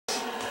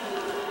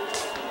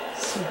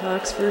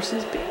Seahawks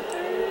versus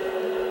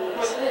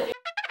Panthers.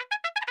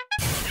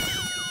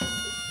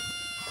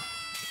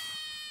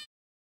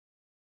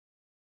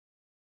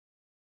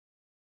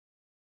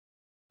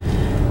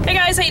 Hey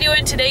guys, how you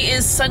doing? Today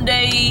is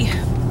Sunday,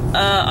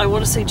 I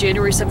want to say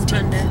January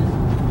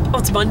 17th. Oh,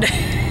 it's Monday.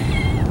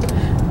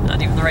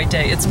 Not even the right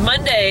day. It's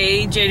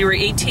Monday, January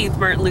 18th,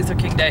 Martin Luther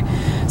King Day.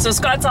 So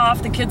Scott's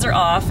off, the kids are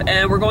off,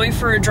 and we're going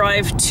for a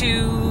drive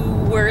to,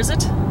 where is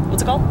it?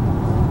 What's it called?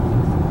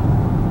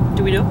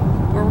 Do we know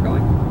where we're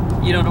going?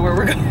 You don't know where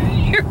we're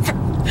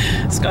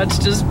going. Scott's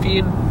just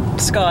being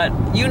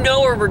Scott. You know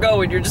where we're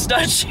going, you're just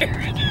not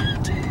sharing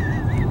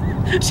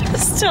it.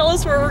 Just tell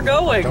us where we're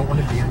going. I don't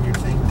want to be on your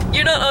thing.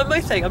 You're not on my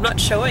thing. I'm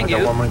not showing you. I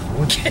don't want my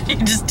phone. Can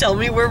you just tell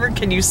me where we're,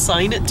 can you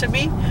sign it to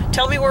me?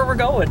 Tell me where we're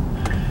going.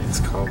 It's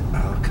called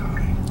Alki.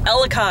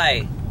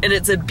 Alki, and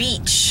it's a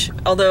beach.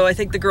 Although I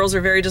think the girls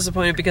are very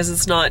disappointed because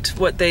it's not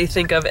what they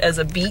think of as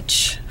a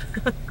beach.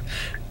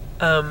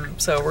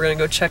 So we're gonna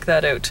go check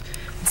that out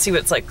and see what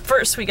it's like.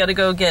 First, we gotta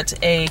go get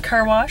a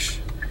car wash.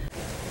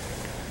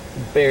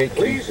 Very cute.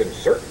 Please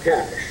insert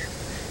cash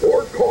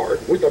or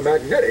card with a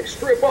magnetic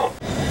strip up.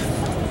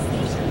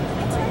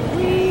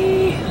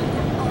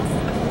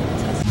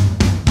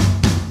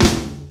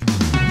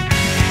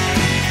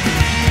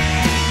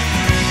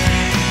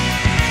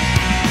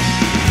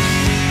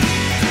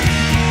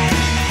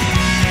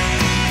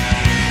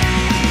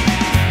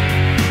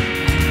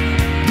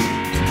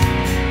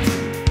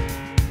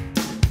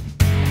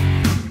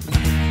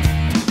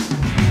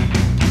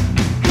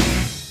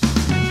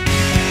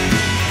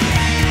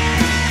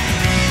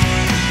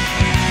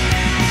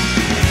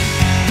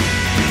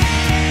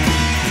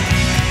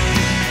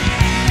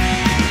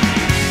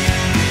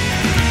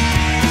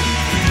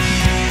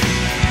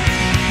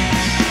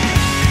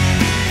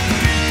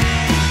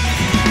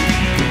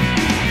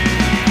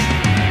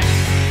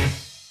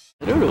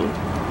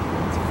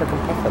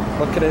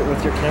 Look at it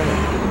with your camera.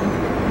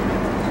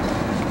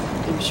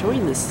 I'm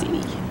showing the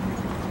sea.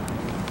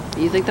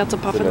 You think that's a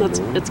puffin?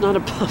 It's not a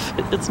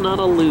puffin. It's not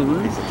a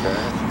loon. Piece of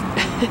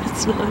trash.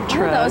 It's not trash.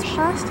 Oh, that was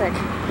plastic.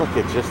 Look,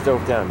 it just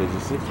dove down. Did you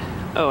see?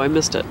 Oh, I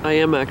missed it. I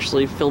am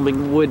actually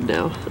filming wood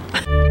now.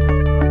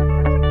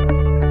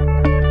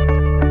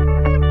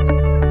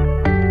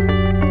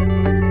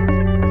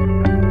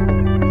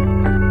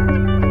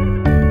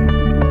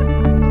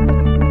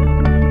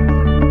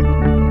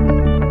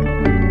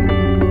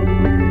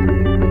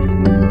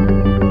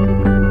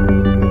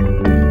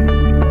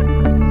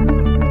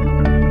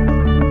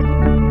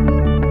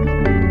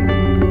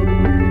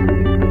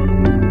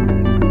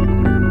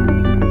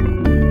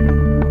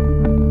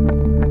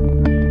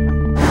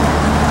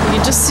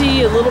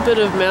 See a little bit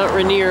of Mount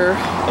Rainier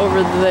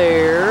over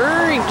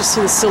there. You can just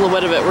see the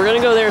silhouette of it. We're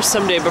gonna go there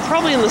someday, but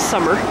probably in the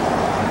summer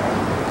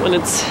when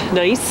it's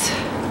nice.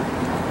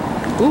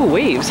 Ooh,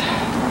 waves.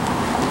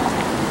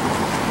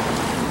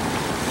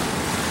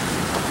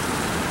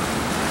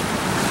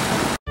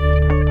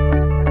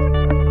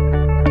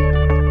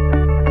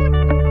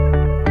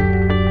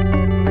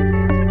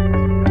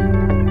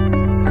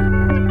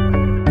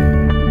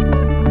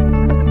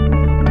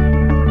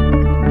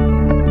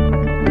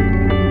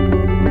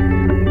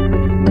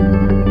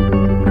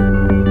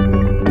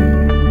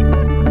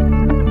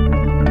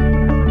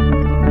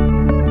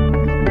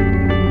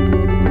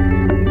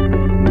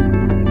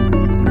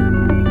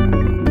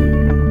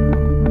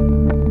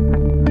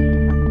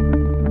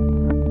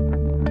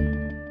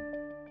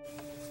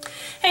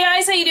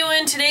 How you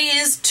doing? Today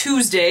is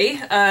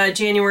Tuesday,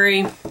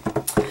 January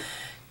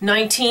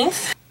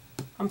 19th.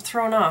 I'm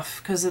thrown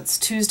off because it's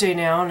Tuesday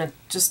now, and it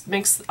just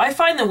makes, I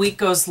find the week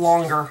goes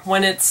longer.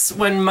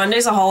 When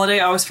Monday's a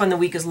holiday, I always find the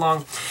week is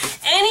long.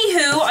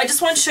 Anywho, I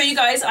just want to show you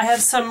guys, I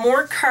have some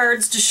more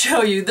cards to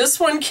show you. This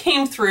one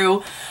came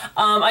through.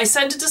 I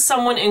sent it to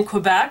someone in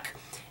Quebec,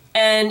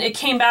 and it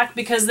came back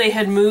because they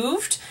had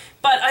moved.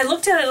 But I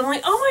looked at it and I'm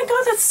like, oh my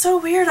god, that's so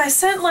weird. I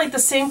sent like the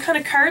same kind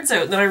of cards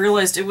out, and then I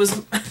realized it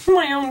was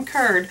my own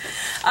card.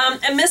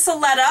 And Miss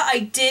Aletta,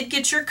 I did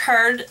get your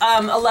card.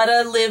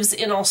 Aletta lives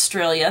in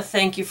Australia.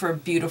 Thank you for a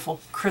beautiful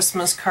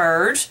Christmas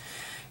card.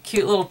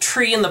 Cute little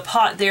tree in the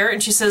pot there.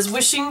 And she says,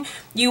 wishing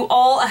you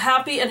all a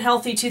happy and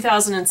healthy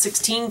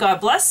 2016.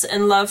 God bless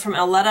and love from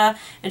Aletta.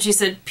 And she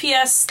said,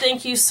 P.S.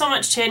 Thank you so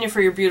much, Tanya,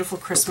 for your beautiful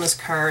Christmas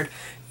card.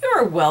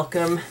 You're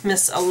welcome,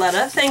 Miss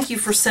Aletta. Thank you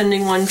for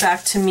sending one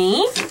back to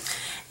me.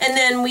 And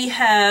then we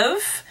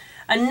have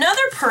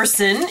another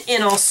person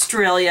in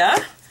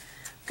Australia.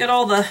 Got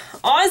all the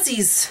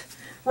Aussies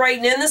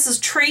writing in. This is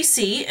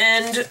Tracy,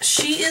 and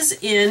she is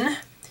in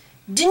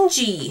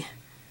Dingy,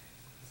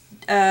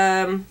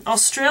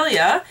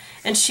 Australia.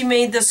 And she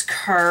made this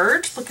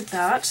card. Look at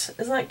that.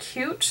 Isn't that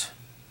cute?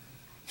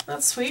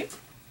 That's sweet.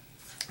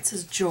 It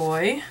says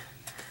Joy.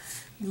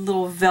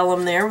 Little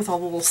vellum there with all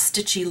the little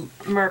stitchy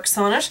marks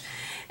on it.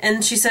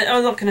 And she said,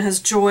 oh look, and it has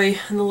Joy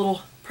and the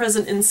little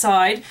present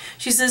inside.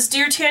 She says,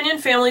 "Dear Tanya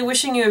and family,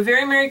 wishing you a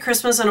very Merry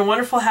Christmas and a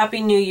wonderful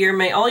Happy New Year.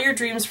 May all your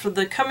dreams for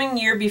the coming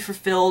year be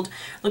fulfilled.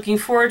 Looking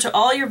forward to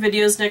all your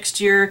videos next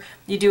year.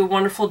 You do a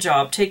wonderful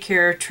job. Take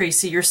care,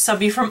 Tracy." Your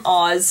subby from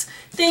Oz.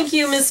 Thank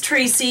you, Miss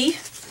Tracy.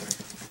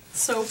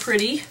 So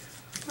pretty.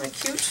 Isn't that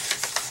cute?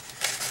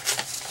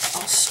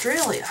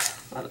 Australia.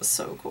 That is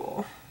so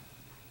cool.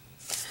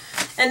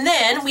 And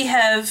then we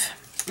have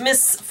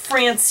Miss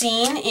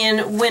Francine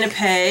in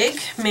Winnipeg,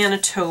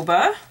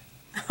 Manitoba.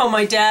 Oh,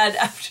 my dad,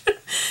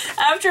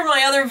 after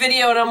my other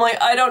video, and I'm like,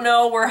 I don't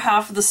know where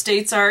half of the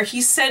states are,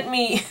 he sent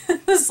me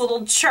this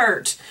little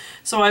chart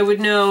so I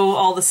would know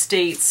all the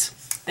states.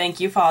 Thank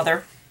you,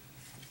 Father.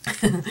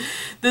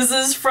 This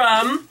is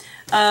from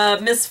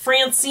Miss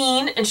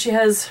Francine, and she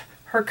has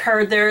her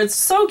card there. It's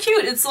so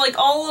cute. It's like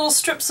all little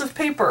strips of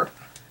paper.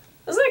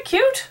 Isn't that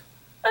cute?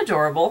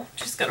 Adorable.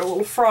 She's got a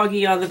little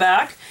froggy on the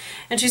back.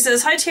 And she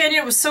says, "Hi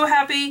Tanya, I was so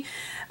happy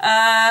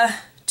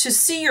to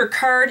see your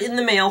card in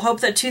the mail. Hope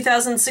that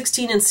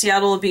 2016 in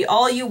Seattle will be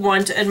all you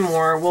want and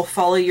more. We'll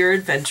follow your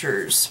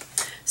adventures."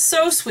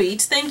 So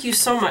sweet. Thank you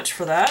so much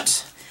for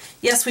that.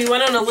 Yes, we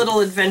went on a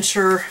little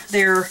adventure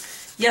there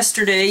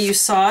yesterday. You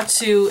saw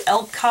to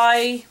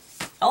Alki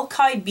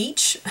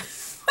Beach.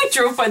 I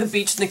drove by the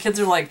beach and the kids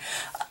are like,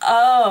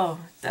 "Oh,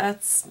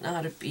 that's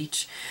not a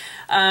beach."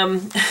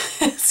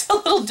 It's a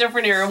little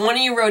different here. One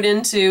of you wrote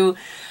into,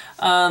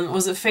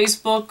 was it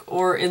Facebook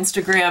or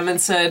Instagram,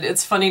 and said,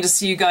 "It's funny to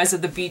see you guys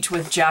at the beach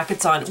with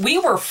jackets on." We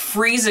were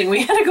freezing.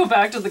 We had to go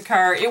back to the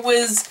car. It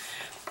was,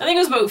 I think it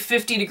was about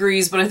 50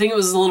 degrees, but I think it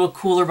was a little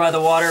cooler by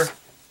the water.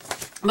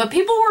 But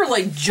people were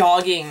like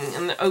jogging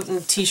and out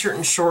in t-shirt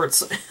and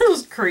shorts. It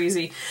was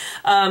crazy.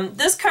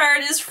 This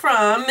card is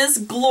from Miss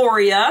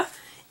Gloria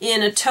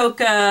in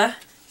Issaquah,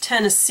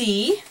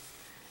 Tennessee.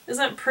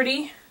 Isn't that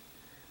pretty?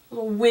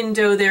 Little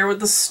window there with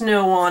the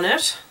snow on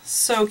it.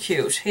 So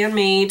cute.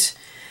 Handmade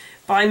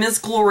by Miss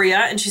Gloria.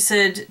 And she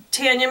said,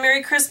 "Tanya,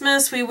 Merry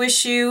Christmas. We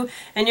wish you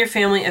and your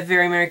family a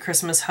very Merry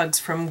Christmas. Hugs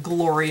from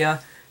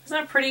Gloria." Isn't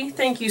that pretty?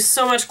 Thank you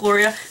so much,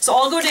 Gloria. So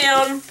I'll go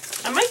down.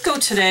 I might go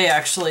today,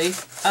 actually.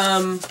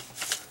 I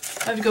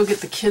have to go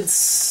get the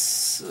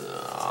kids.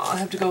 I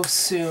have to go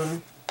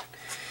soon.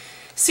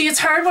 See, it's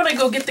hard when I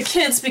go get the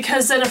kids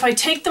because then if I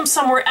take them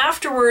somewhere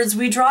afterwards,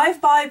 we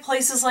drive by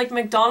places like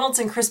McDonald's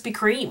and Krispy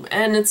Kreme,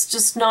 and it's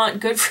just not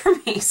good for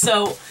me.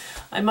 So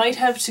I might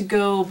have to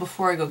go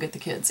before I go get the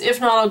kids. If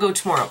not, I'll go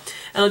tomorrow.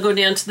 And I'll go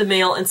down to the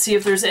mail and see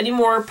if there's any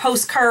more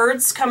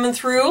postcards coming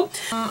through.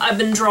 I've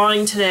been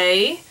drawing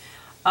today.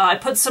 I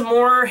put some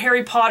more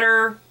Harry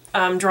Potter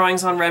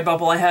drawings on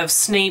Redbubble. I have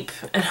Snape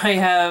and I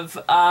have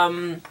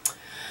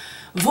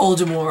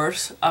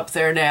Voldemort up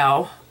there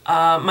now.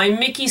 My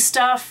Mickey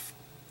stuff,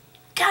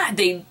 God,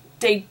 they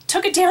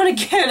took it down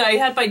again. I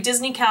had my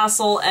Disney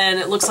Castle, and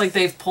it looks like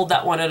they've pulled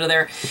that one out of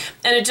there.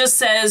 And it just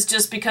says,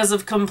 just because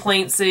of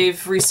complaints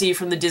they've received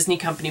from the Disney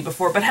company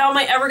before. But how am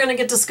I ever going to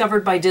get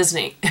discovered by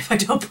Disney if I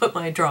don't put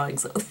my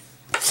drawings out there?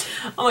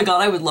 Oh my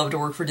god, I would love to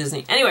work for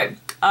Disney. Anyway,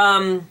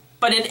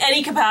 but in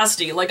any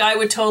capacity, like I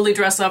would totally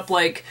dress up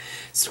like,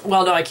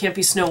 well, no, I can't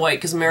be Snow White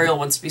because Mariel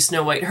wants to be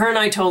Snow White. Her and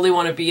I totally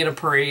want to be in a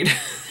parade.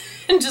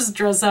 And just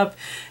dress up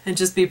and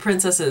just be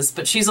princesses.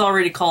 But she's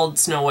already called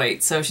Snow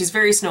White, so she's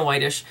very Snow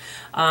White-ish.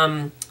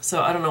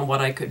 So I don't know what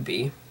I could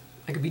be.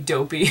 I could be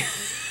Dopey.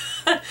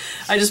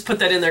 I just put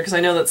that in there because I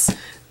know that's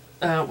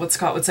what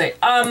Scott would say.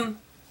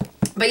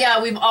 But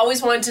yeah, we've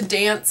always wanted to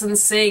dance and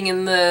sing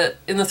in the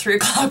 3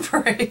 o'clock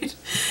parade.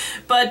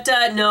 But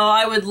no,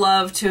 I would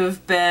love to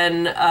have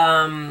been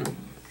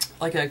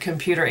like a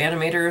computer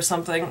animator or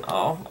something.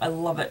 Oh, I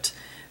love it.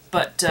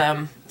 But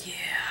yeah,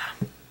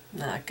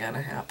 not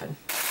gonna happen.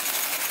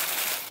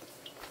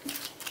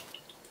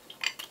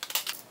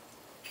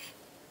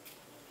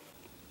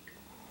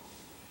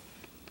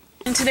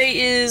 And today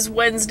is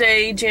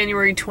Wednesday,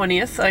 January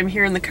 20th. I'm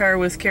here in the car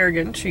with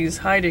Kerrigan. She's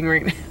hiding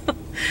right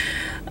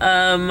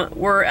now.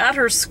 We're at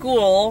her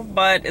school,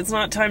 but it's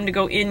not time to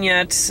go in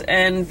yet.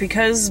 And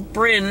because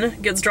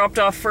Bryn gets dropped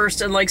off first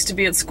and likes to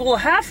be at school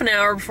half an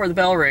hour before the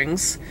bell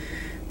rings,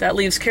 that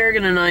leaves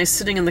Kerrigan and I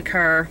sitting in the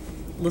car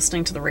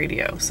listening to the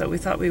radio. So we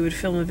thought we would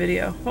film a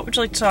video. What would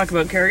you like to talk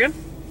about, Kerrigan?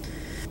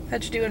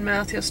 How'd you do in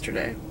math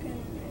yesterday?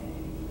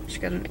 She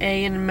got an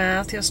A in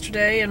math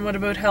yesterday. And what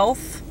about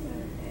health?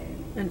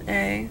 An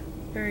A.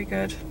 Very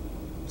good.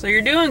 So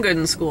you're doing good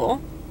in school?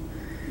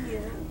 Yeah.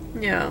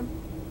 Yeah.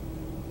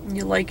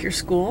 You like your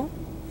school?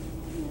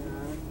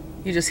 Yeah.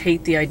 You just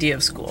hate the idea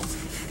of school?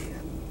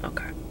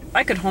 Okay.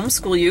 I could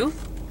homeschool you.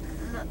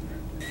 No.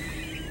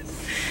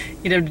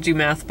 You'd have to do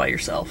math by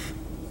yourself.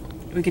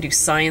 We could do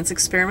science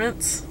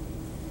experiments.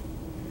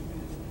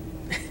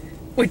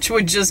 Which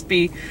would just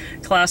be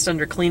classed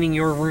under cleaning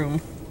your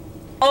room.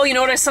 Oh, you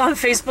know what I saw on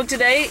Facebook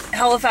today?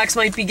 Halifax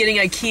might be getting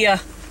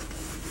Ikea.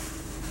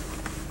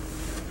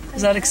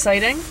 Is that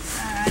exciting?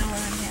 I don't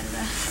live in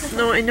Canada.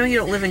 No, I know you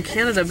don't live in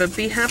Canada, but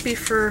be happy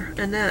for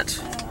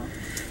Annette.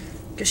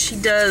 Because she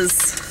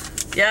does.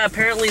 Yeah,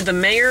 apparently the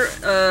mayor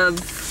of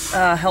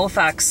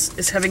Halifax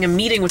is having a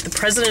meeting with the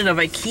president of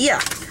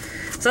Ikea.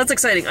 So that's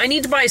exciting. I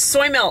need to buy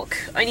soy milk.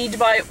 I need to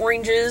buy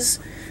oranges,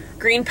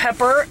 green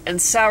pepper,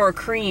 and sour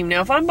cream.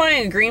 Now, if I'm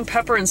buying green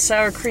pepper and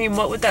sour cream,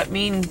 what would that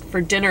mean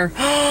for dinner?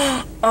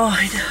 Oh,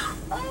 I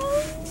know.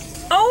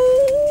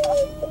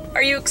 Oh,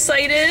 are you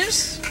excited?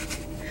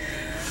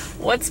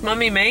 What's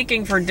Mommy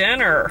making for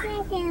dinner?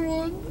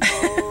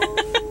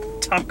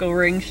 Taco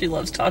ring. She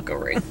loves taco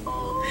ring.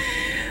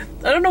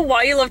 I don't know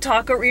why you love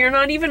taco ring. You're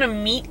not even a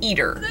meat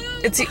eater.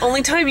 It's the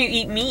only time you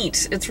eat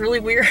meat. It's really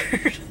weird.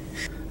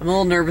 I'm a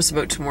little nervous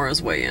about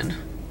tomorrow's weigh-in.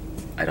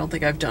 I don't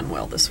think I've done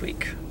well this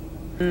week.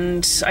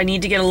 And I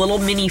need to get a little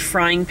mini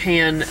frying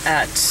pan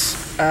at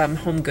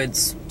Home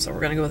Goods. So we're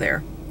gonna go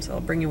there. So I'll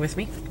bring you with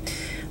me.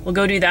 We'll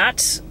go do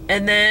that.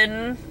 And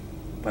then,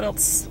 what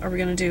else are we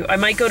gonna do? I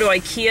might go to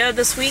Ikea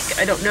this week.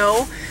 I don't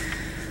know.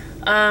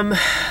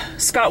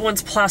 Scott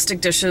wants plastic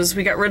dishes.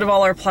 We got rid of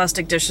all our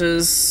plastic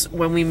dishes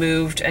when we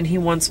moved, and he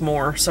wants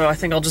more. So I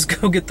think I'll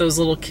just go get those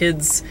little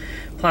kids'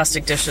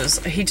 plastic dishes.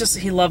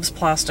 He loves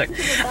plastic.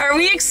 Are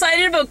we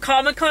excited about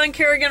Comic-Con,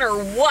 Kerrigan,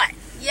 or what?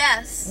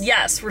 Yes.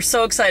 Yes, we're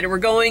so excited. We're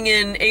going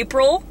in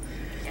April.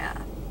 Yeah.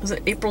 Was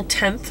it April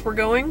 10th we're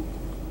going?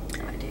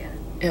 No idea.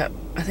 Yeah,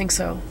 I think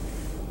so.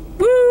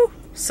 Woo!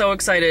 So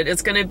excited.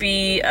 It's gonna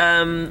be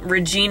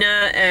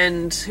Regina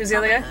and who's the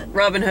other guy?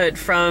 Robin Hood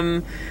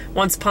from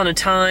Once Upon a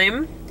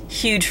Time.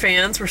 Huge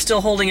fans. We're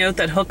still holding out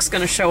that Hook's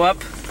gonna show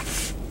up.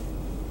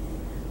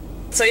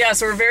 So yeah,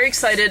 so we're very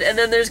excited. And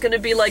then there's gonna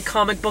be like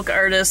comic book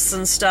artists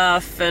and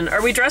stuff. And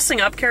are we dressing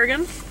up,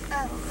 Kerrigan?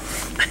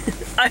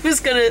 I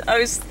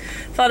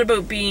thought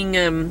about being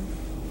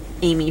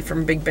Amy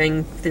from Big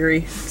Bang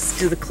Theory. Just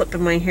do the clip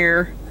in my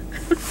hair.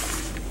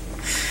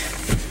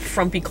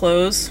 Frumpy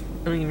clothes.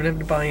 I don't even have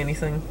to buy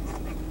anything.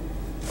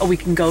 Oh, we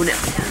can go now.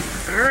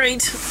 All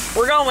right,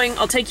 we're going.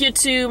 I'll take you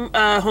to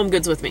Home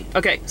Goods with me.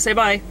 Okay, say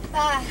bye.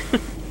 Bye.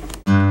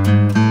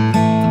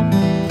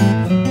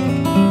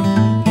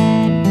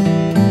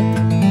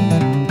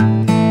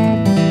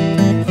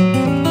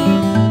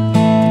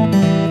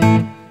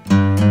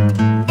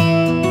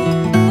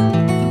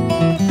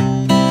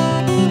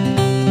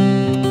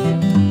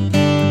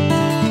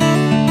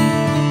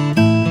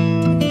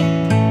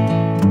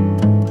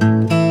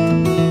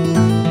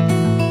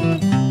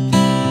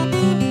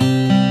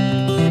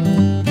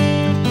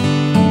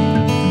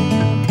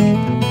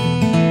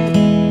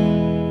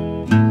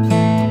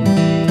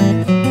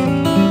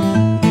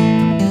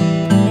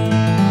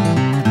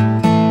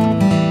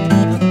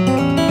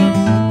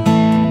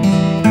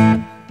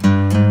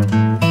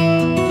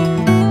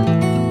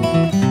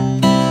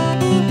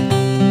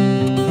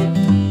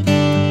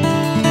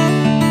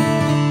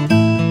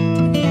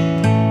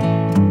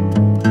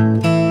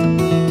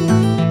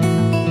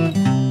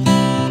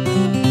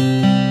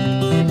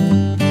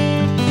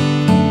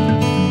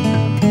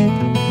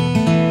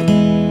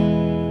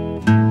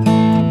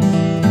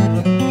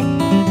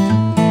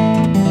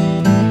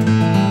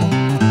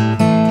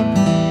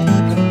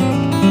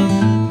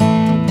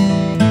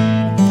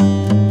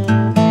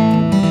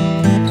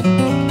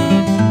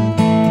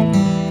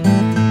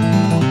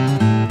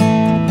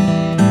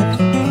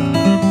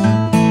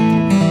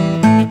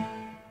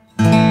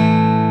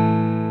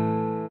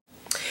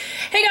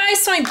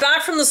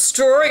 The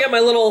store. I got my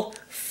little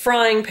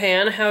frying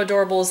pan. How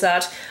adorable is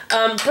that?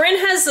 Bryn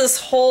has this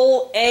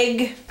whole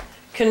egg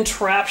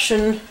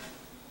contraption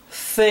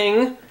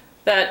thing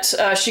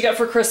that she got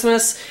for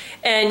Christmas,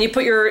 and you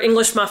put your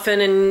English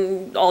muffin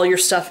and all your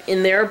stuff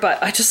in there,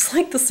 but I just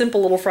like the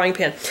simple little frying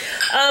pan.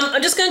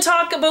 I'm just going to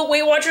talk about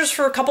Weight Watchers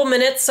for a couple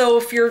minutes, so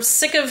if you're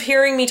sick of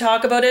hearing me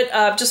talk about it,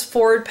 just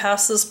forward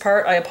past this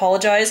part. I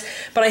apologize,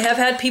 but I have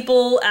had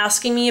people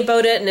asking me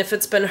about it and if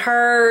it's been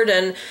hard,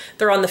 and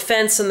they're on the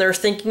fence and they're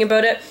thinking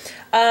about it.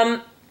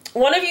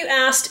 One of you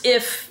asked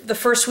if the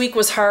first week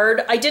was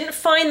hard. I didn't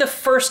find the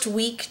first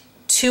week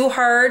too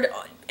hard,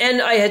 and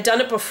I had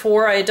done it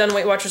before. I had done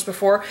Weight Watchers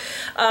before.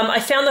 I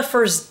found the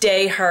first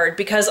day hard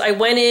because I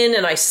went in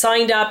and I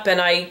signed up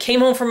and I came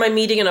home from my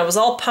meeting and I was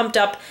all pumped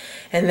up,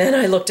 and then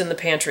I looked in the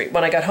pantry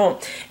when I got home.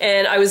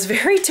 And I was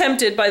very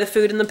tempted by the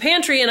food in the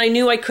pantry, and I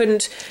knew I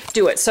couldn't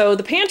do it. So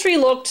the pantry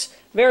looked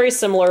very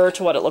similar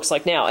to what it looks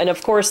like now. And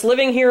of course,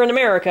 living here in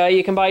America,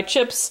 you can buy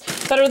chips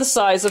that are the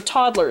size of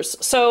toddlers.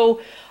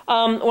 So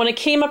when I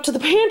came up to the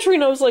pantry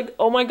and I was like,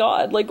 oh my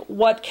God, like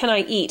what can I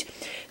eat?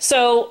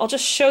 So I'll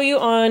just show you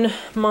on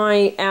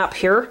my app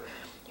here.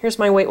 Here's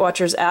my Weight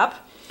Watchers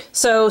app.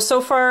 So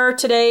far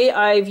today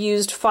I've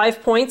used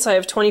 5 points. I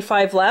have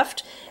 25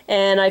 left.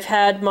 And I've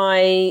had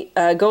my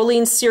Go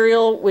Lean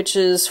cereal, which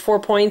is 4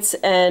 points,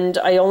 and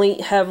I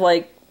only have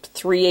like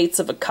 3/8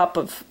 of a cup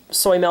of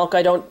soy milk.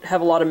 I don't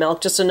have a lot of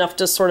milk, just enough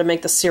to sort of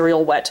make the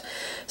cereal wet.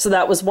 So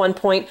that was 1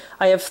 point.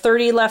 I have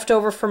 30 left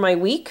over for my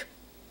week.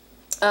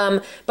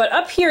 But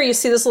up here you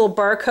see this little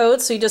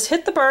barcode, so you just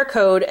hit the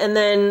barcode and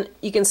then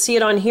you can see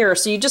it on here.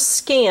 So you just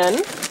scan,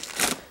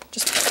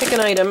 just pick an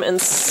item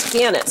and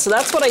scan it. So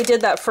that's what I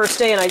did that first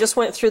day, and I just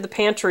went through the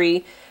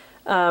pantry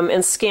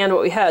and scanned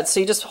what we had. So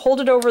you just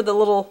hold it over the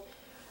little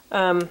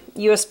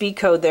USB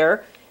code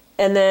there,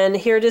 And then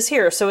here it is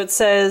here. So it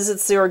says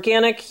it's the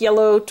organic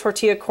yellow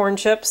tortilla corn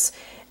chips,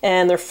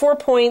 and they're 4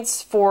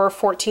 points for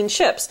 14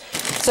 chips.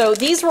 So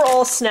these were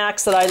all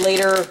snacks that I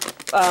later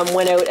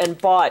went out and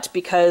bought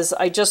because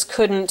I just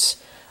couldn't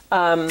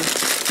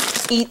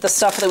eat the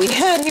stuff that we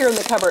had here in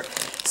the cupboard.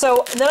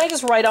 So then I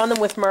just write on them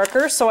with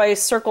marker. So I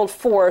circled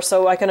 4,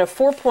 so I can have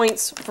 4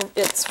 points.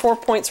 It's 4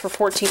 points for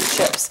 14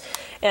 chips.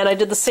 And I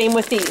did the same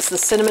with these, the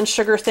cinnamon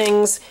sugar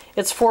things.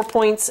 It's 4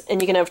 points,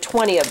 and you can have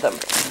 20 of them,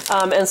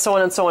 and so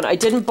on and so on. I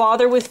didn't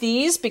bother with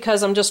these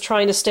because I'm just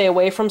trying to stay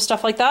away from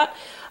stuff like that.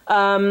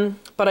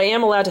 But I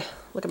am allowed to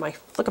look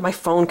at my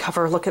phone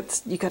cover. Look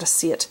at, you got to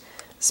see it.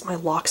 This is my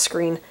lock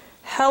screen.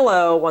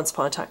 Hello, once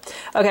upon a time.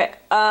 Okay.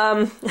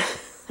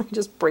 Let me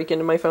just break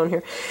into my phone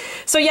here.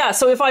 So yeah,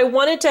 so if I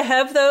wanted to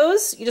have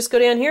those, you just go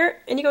down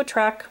here and you go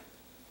track,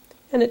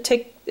 and it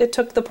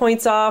took the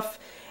points off.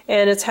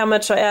 And it's how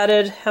much I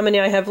added, how many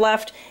I have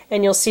left,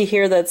 and you'll see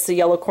here that's the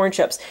yellow corn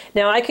chips.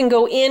 Now I can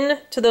go in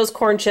to those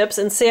corn chips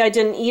and say I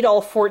didn't eat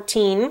all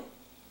 14.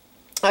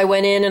 I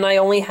went in and I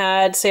only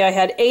had, say I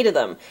had 8 of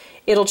them.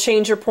 It'll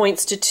change your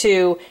points to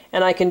 2,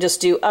 and I can just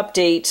do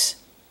update,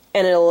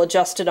 and it'll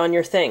adjust it on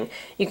your thing.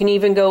 You can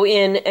even go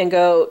in and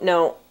go,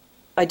 no,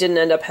 I didn't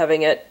end up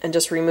having it, and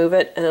just remove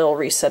it, and it'll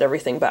reset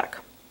everything back.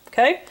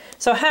 Okay?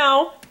 So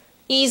how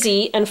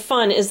easy and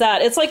fun is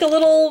that? It's like a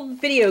little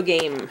video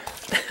game.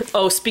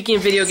 Oh, speaking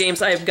of video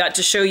games, I've got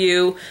to show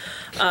you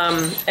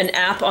an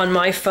app on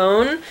my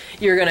phone.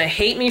 You're gonna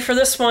hate me for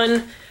this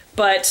one,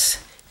 but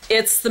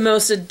it's the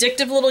most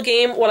addictive little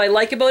game. What I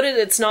like about it,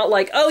 it's not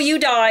like, oh, you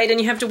died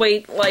and you have to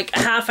wait like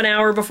half an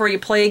hour before you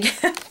play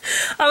again.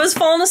 I was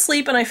falling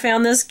asleep and I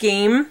found this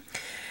game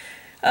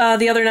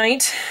the other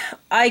night.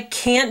 I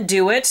can't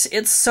do it.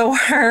 It's so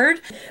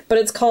hard. But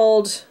it's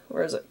called,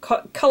 where is it?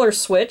 Color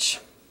Switch.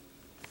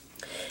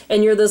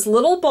 And you're this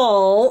little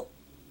ball,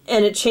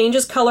 and it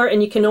changes color,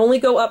 and you can only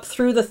go up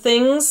through the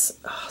things.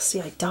 Oh,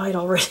 see, I died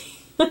already.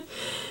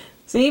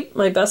 See,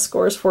 my best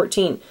score is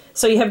 14.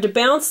 So you have to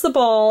bounce the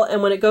ball,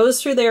 and when it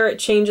goes through there, it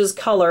changes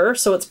color,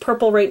 so it's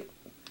purple right...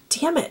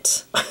 Damn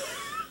it!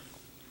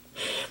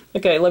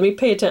 Okay, let me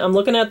pay attention. I'm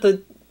looking at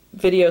the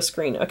video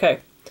screen. Okay,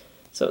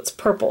 so it's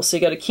purple. So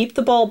you got to keep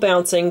the ball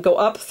bouncing, go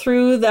up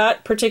through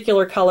that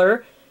particular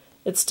color.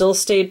 It still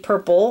stayed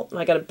purple.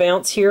 I got to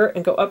bounce here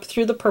and go up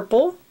through the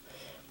purple.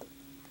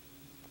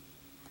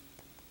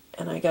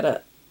 And I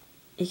gotta,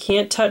 you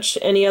can't touch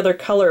any other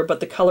color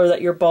but the color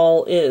that your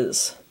ball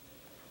is.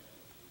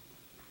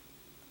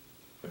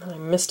 And I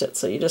missed it,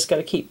 so you just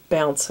gotta keep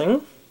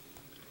bouncing.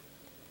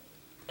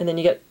 And then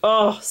you get,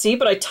 oh, see,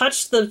 but I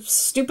touched the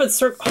stupid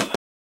circle. Oh.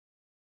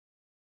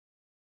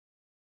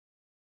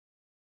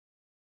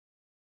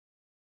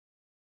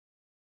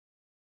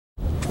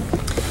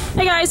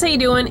 Hey guys, how you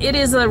doing? It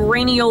is a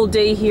rainy old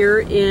day here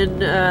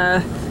in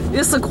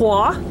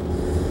Issaquah,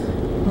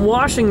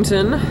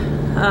 Washington.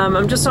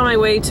 I'm just on my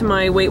way to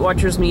my Weight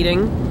Watchers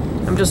meeting.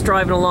 I'm just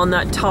driving along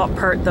that top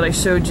part that I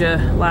showed you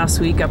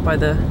last week up by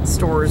the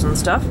stores and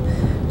stuff.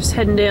 Just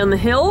heading down the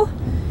hill,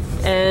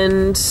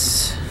 and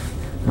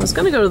I was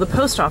gonna go to the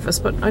post office,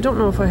 but I don't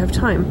know if I have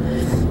time.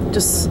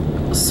 Just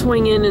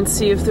swing in and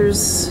see if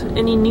there's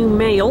any new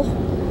mail.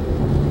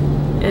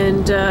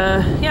 And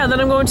yeah, then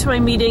I'm going to my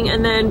meeting,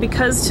 and then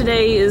because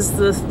today is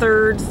the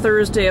 3rd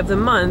Thursday of the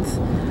month,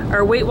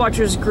 our Weight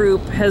Watchers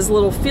group has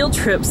little field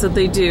trips that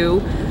they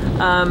do.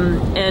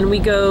 And we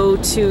go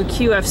to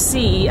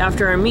QFC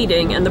after our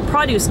meeting, and the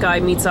produce guy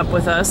meets up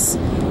with us,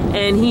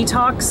 and he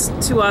talks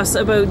to us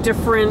about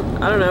different,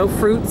 I don't know,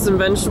 fruits and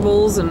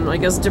vegetables, and I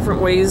guess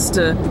different ways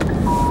to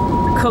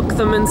cook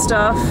them and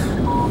stuff.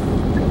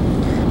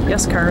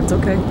 Yes, cards,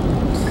 okay.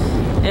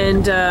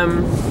 And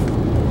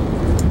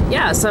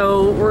yeah,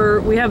 so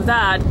we have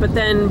that, but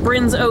then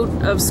Bryn's out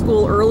of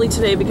school early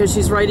today because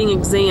she's writing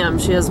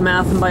exams. She has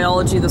math and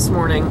biology this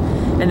morning,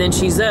 and then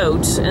she's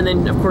out, and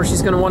then of course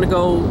she's going to want to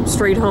go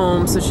straight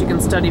home so she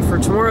can study for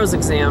tomorrow's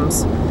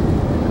exams.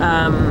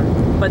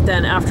 But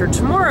then after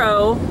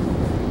tomorrow,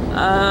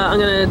 I'm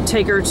going to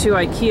take her to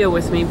Ikea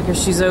with me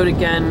because she's out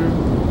again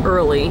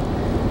early.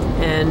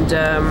 And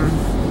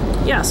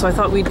yeah, so I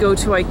thought we'd go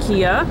to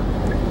Ikea.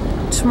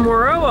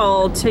 Tomorrow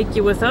I'll take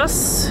you with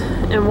us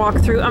and walk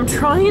through. I'm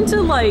trying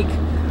to like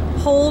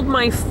hold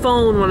my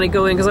phone when I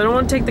go in because I don't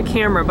want to take the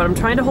camera, but I'm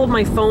trying to hold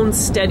my phone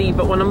steady,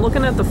 but when I'm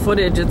looking at the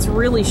footage it's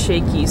really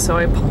shaky, so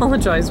I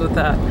apologize with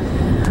that.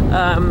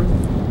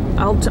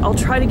 I'll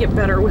try to get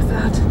better with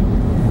that.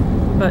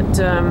 But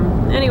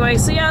anyway,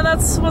 so yeah,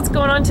 that's what's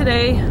going on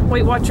today.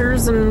 Weight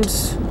Watchers and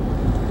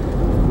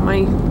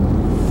my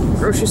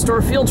grocery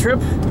store field trip.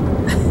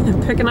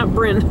 Picking up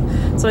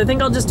Bryn. So I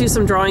think I'll just do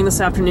some drawing this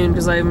afternoon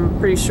because I'm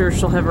pretty sure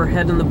she'll have her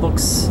head in the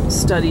books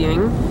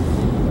studying.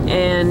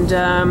 And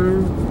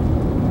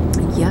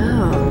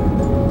yeah.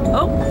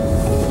 Oh!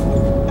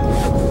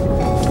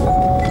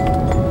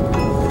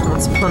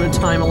 Once upon a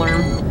time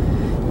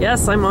alarm.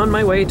 Yes, I'm on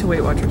my way to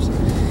Weight Watchers.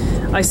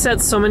 I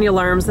set so many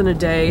alarms in a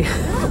day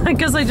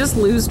because I just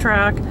lose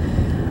track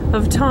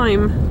of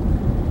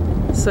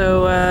time.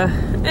 So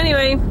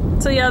anyway,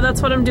 So yeah,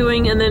 that's what I'm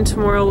doing, and then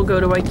tomorrow we'll go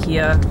to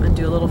Ikea and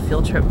do a little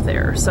field trip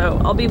there. So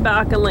I'll be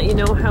back and let you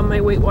know how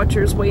my Weight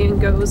Watchers weigh-in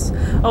goes.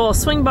 Oh, I'll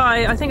swing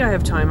by, I think I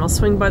have time, I'll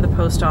swing by the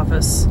post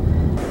office.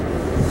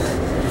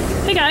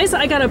 Hey guys,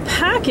 I got a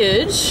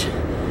package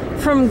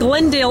from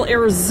Glendale,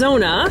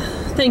 Arizona.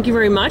 Thank you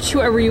very much,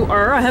 whoever you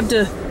are. I have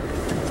to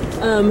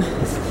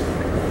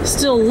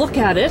still look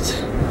at it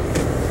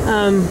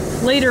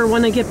later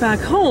when I get back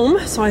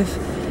home, so I've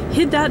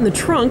hid that in the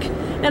trunk,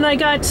 and I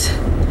got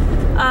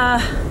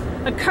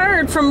a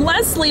card from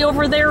Leslie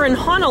over there in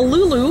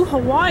Honolulu,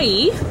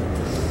 Hawaii.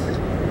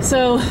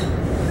 So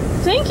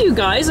thank you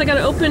guys. I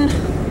gotta open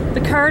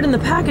the card and the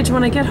package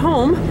when I get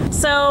home.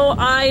 So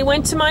I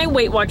went to my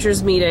Weight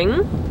Watchers meeting.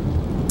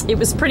 It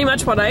was pretty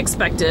much what I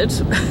expected.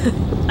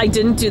 I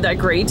didn't do that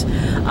great.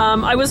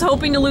 I was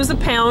hoping to lose a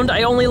pound.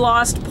 I only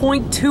lost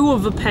 0.2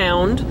 of a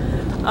pound,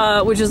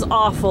 which is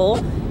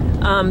awful.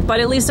 But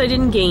at least I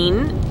didn't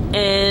gain.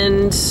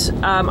 And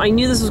I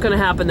knew this was going to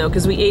happen though,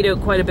 because we ate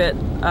out quite a bit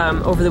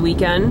over the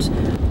weekend.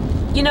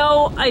 You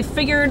know, I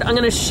figured I'm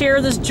going to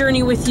share this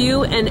journey with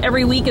you, and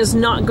every week is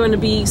not going to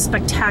be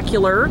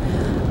spectacular.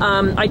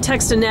 I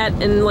texted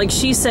Annette, and like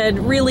she said,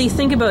 really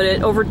think about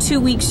it. Over 2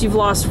 weeks, you've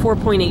lost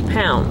 4.8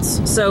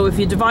 pounds. So if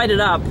you divide it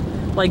up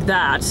like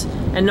that,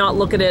 and not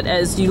look at it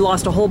as you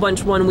lost a whole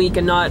bunch one week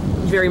and not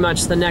very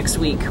much the next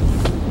week,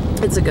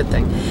 it's a good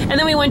thing. And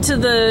then we went to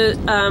the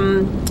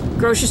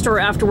grocery store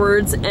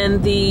afterwards,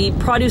 and the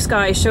produce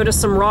guy showed us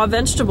some raw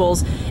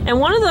vegetables, and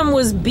one of them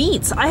was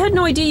beets. I had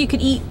no idea you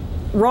could eat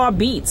raw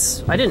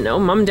beets. I didn't know.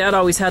 Mom and Dad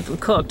always had them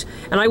cooked,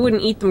 and I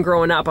wouldn't eat them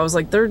growing up. I was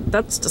like,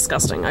 that's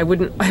disgusting. I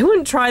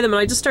wouldn't try them, and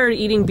I just started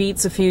eating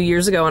beets a few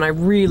years ago, and I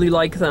really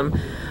like them.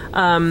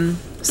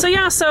 So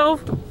yeah, so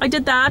I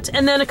did that,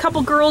 and then a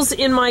couple girls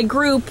in my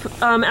group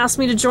asked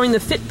me to join the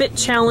Fitbit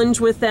challenge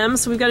with them,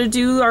 so we've got to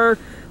do our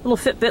little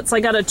Fitbits. I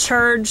got a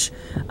Charge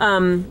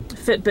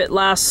Fitbit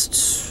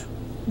last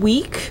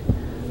week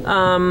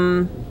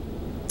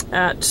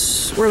at,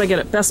 where did I get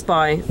it? Best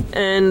Buy.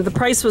 And the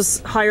price was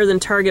higher than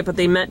Target, but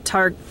they met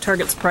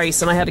Target's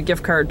price, and I had a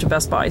gift card to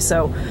Best Buy,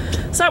 so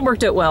that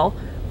worked out well.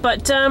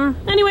 But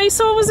anyway,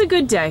 so it was a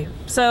good day.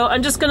 So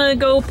I'm just gonna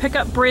go pick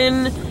up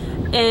Bryn,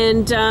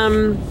 and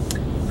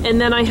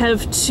then I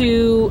have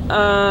to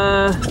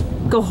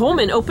go home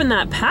and open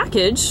that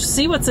package,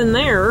 see what's in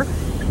there,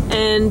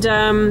 and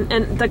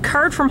the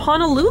card from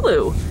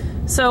Honolulu.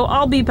 So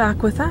I'll be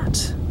back with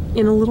that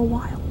in a little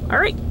while. All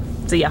right,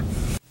 see ya.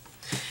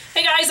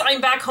 Hey guys, I'm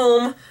back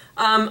home.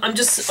 I'm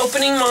just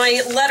opening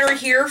my letter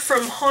here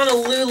from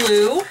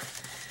Honolulu.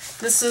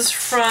 This is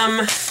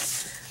from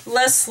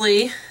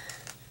Leslie.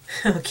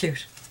 Oh,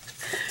 cute.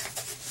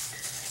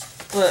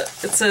 Look,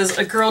 it says,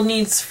 a girl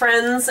needs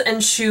friends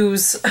and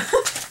shoes.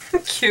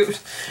 Cute.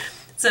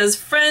 It says,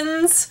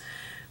 friends,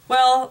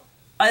 well,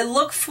 I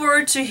look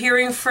forward to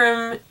hearing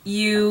from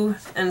you,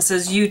 and it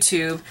says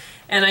YouTube,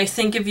 and I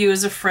think of you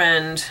as a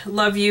friend.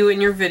 Love you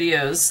and your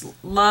videos.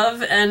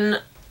 Love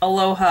and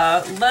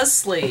aloha,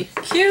 Leslie.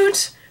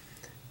 Cute.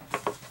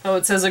 Oh,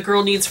 it says a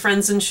girl needs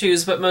friends and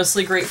shoes, but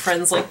mostly great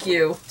friends like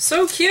you.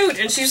 So cute.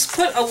 And she's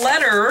put a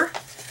letter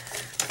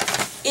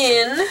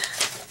in.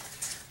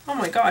 Oh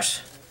my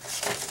gosh.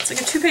 It's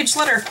like a 2-page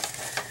letter.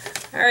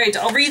 Alright,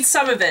 I'll read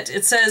some of it.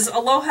 It says,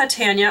 Aloha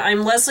Tanya,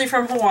 I'm Leslie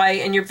from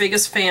Hawaii and your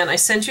biggest fan. I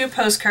sent you a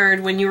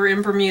postcard when you were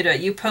in Bermuda.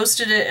 You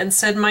posted it and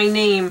said my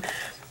name.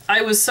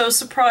 I was so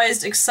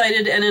surprised,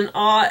 excited, and in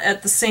awe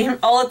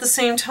all at the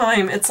same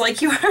time. It's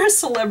like you are a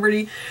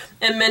celebrity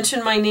and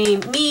mentioned my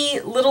name. Me,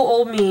 little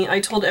old me.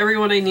 I told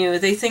everyone I knew.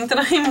 They think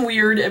that I'm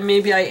weird, and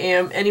maybe I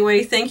am.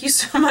 Anyway, thank you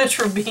so much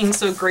for being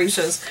so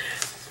gracious.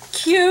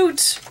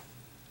 Cute.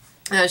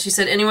 She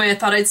said, anyway, I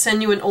thought I'd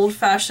send you an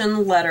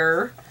old-fashioned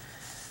letter.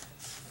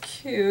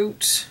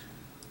 Cute.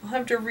 I'll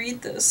have to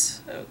read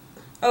this.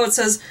 Oh, it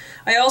says,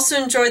 I also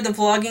enjoyed the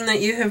vlogging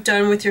that you have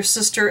done with your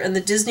sister and the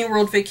Disney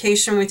World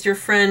vacation with your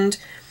friend.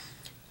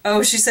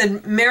 Oh, she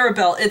said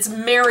Maribel. It's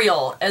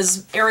Mariel.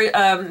 As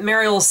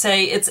Mariel will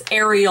say, it's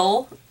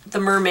Ariel,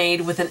 the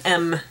mermaid, with an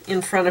M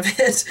in front of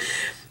it.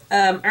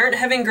 Aren't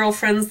having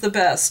girlfriends the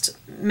best?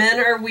 Men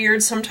are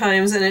weird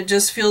sometimes, and it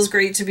just feels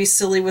great to be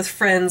silly with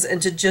friends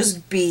and to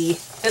just be.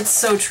 It's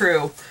so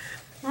true.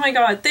 Oh my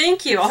god,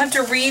 thank you. I'll have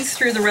to read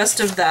through the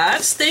rest of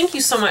that. Thank you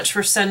so much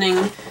for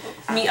sending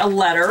me a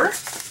letter.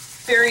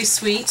 Very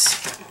sweet.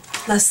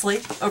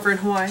 Leslie, over in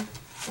Hawaii.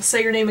 I'll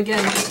say your name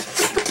again.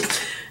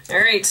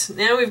 Alright,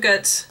 now we've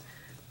got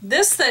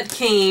this that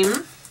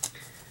came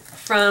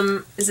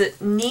from, is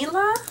it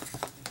Neela?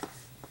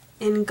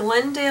 In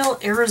Glendale,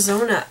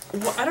 Arizona.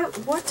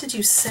 What did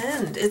you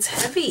send? It's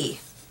heavy.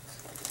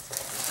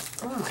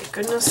 Oh my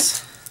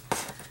goodness.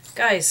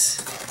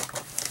 Guys,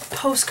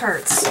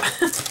 postcards.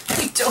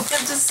 We don't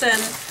have to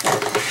send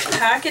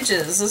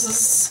packages. This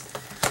is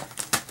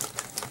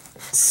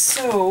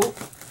so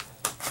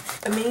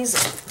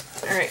amazing.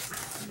 Alright,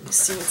 let me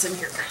see what's in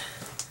here.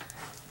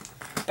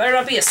 Better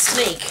not be a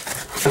snake.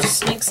 There's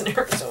snakes in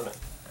Arizona.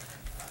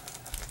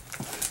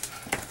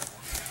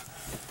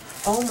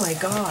 Oh my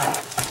god.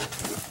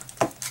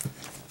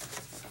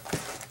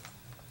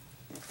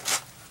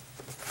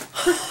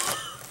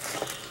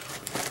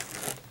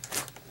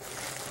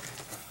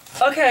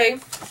 Okay.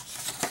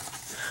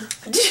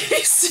 Do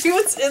you see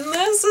what's in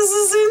this? This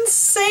is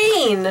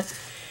insane.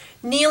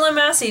 Neela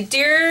Massey,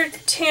 dear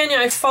Tanya,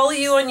 I follow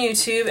you on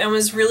YouTube and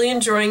was really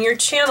enjoying your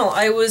channel.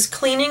 I was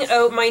cleaning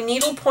out my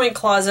needlepoint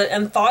closet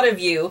and thought of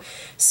you.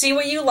 See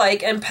what you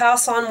like and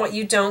pass on what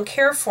you don't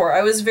care for.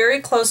 I was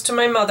very close to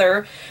my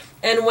mother,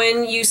 and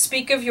when you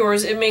speak of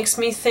yours, it makes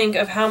me think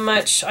of how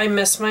much I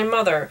miss my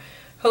mother.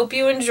 Hope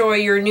you enjoy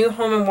your new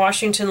home in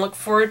Washington. Look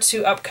forward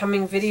to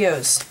upcoming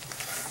videos.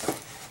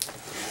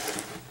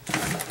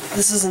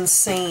 This is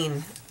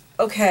insane.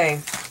 Okay.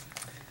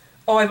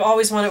 Oh, I've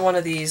always wanted one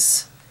of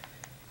these.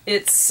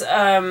 It's,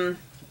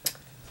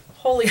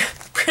 holy,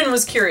 Bryn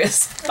was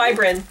curious. Bye,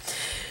 Bryn.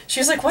 She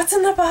was like, what's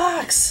in the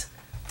box?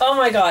 Oh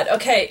my god.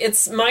 Okay,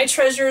 it's My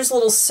Treasure's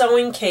little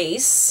sewing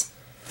case.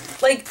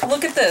 Like,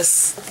 look at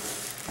this.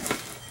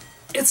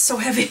 It's so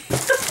heavy.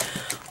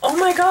 Oh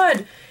my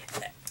god.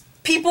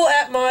 People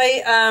at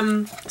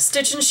my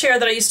Stitch and Share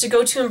that I used to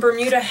go to in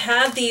Bermuda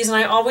had these, and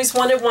I always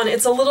wanted one.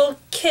 It's a little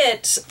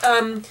kit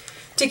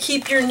to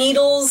keep your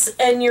needles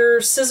and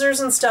your scissors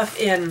and stuff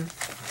in.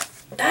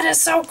 That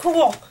is so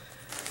cool.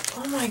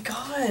 Oh my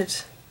god.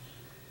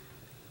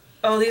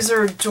 Oh, these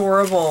are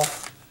adorable.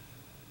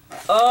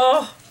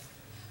 Oh.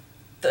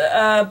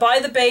 By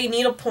the Bay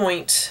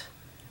needlepoint.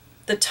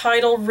 The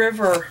Tidal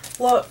River.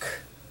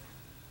 Look.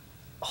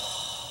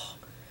 Oh.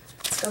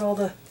 It's got all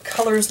the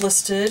colors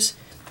listed.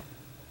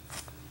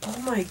 Oh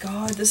my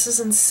god, this is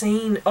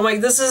insane. Oh my,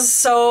 this is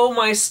so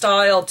my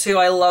style too.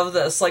 I love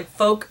this. Like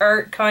folk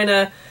art kind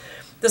of.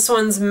 This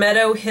one's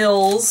Meadow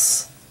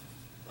Hills.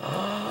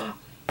 Oh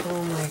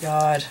my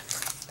god.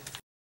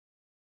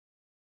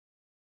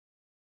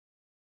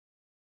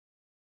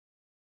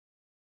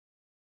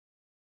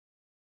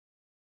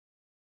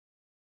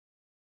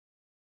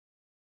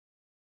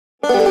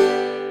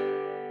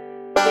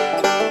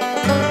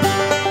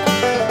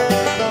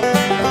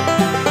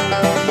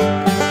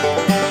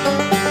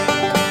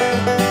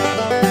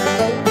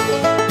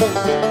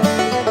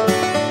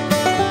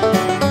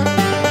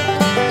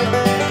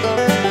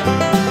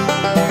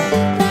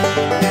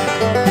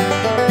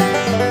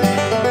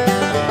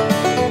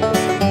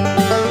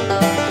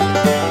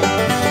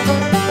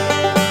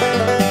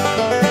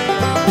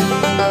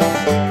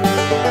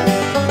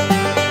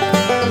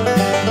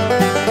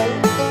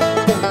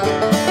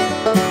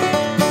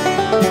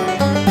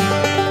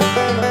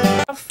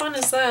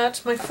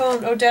 My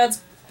phone. Oh,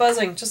 Dad's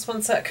buzzing. Just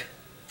one sec.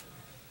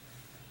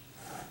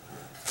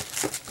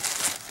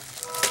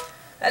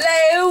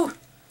 Hello!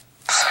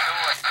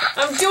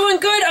 I'm doing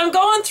good. I'm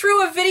going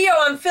through a video.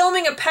 I'm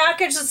filming a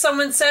package that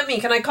someone sent me.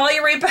 Can I call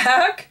you right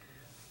back?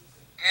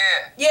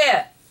 Yeah.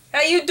 Yeah.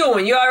 How you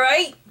doing? You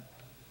alright?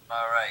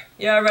 Alright.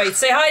 You alright.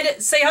 Say hi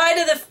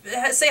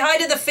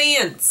to the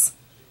fans.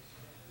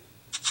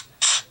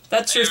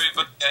 That's hey your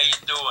everybody, how you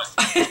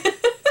doing?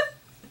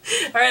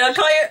 Alright, I'll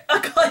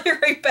call you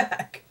right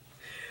back.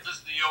 This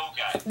is the old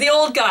guy. The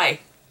old guy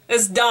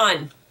is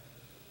done.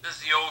 This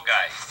is the old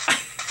guy.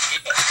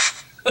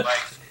 Yeah.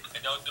 Like, I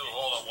don't do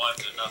hole-in-ones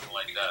or nothing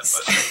like that,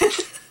 but...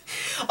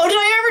 Oh, did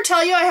I ever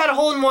tell you I had a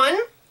hole-in-one? No,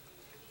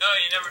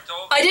 you never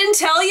told me. I didn't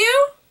tell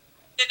you?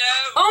 You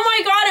know. Oh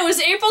my god, it was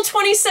April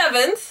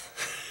 27th.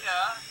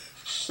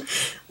 Yeah.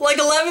 Like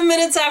 11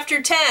 minutes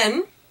after 10.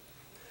 In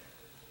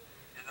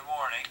the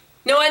morning.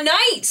 No, at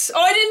night.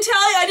 Oh, I didn't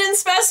tell you. I didn't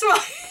specify.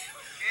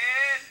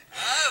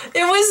 Oh.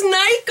 It was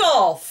night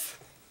golf.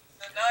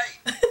 The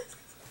night.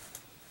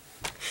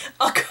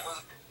 Was it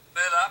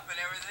lit up and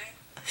everything?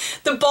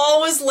 The ball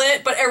was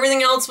lit, but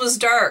everything else was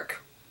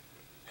dark.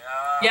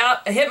 Yeah. Yeah,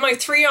 I hit my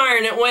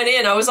 3-iron. It went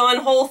in. I was on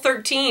hole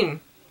 13.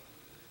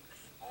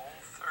 Hole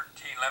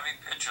 13. Let me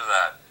picture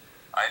that.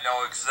 I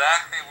know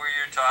exactly where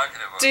you're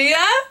talking about. Do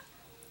ya?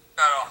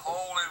 Got a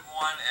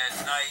hole-in-one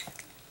at night.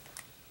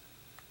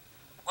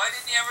 Why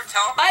didn't you ever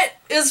tell me?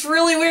 It's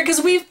really weird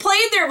because we've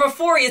played there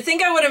before. You'd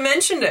think I would have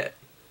mentioned it.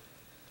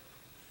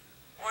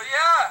 Well,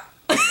 yeah.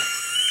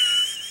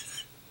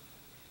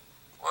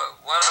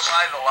 What am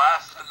I, the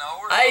last to know?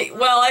 Or something?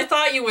 Well, I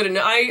thought you would have.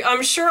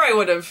 I'm sure I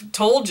would have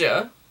told you.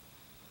 I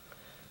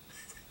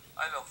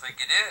don't think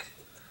you did.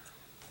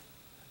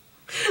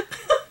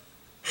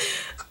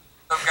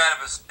 Some kind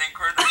of a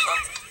secret or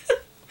something.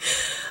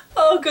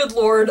 Oh, good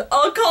lord.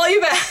 I'll call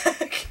you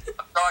back.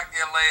 I'll talk to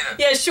you later.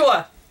 Yeah,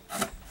 sure.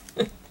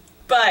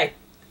 Bye.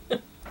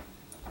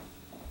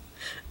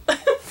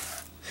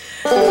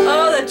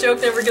 Oh, that joke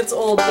never gets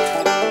old.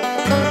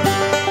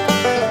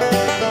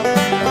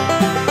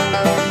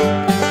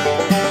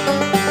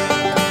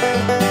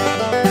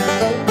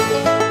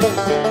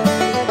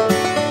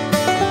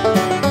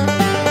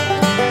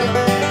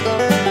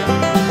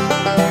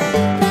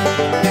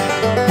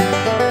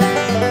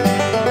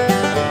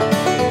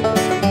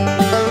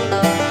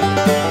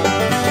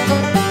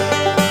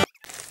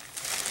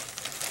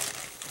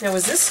 Now,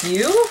 is this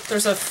you?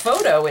 There's a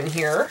photo in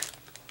here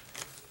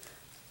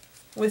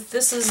with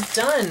 "this is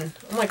done."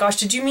 Oh my gosh,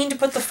 did you mean to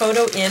put the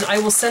photo in? I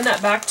will send that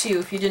back to you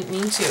if you didn't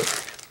mean to.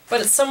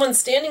 But it's someone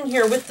standing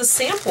here with the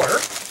sampler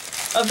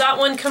of that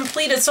one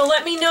completed, so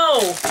let me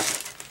know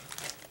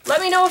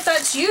let me know if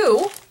that's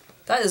you.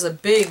 That is a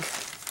big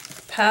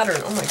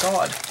pattern. Oh my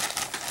god.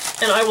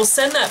 And I will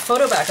send that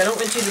photo back. I don't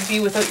want you to be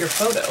without your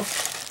photo.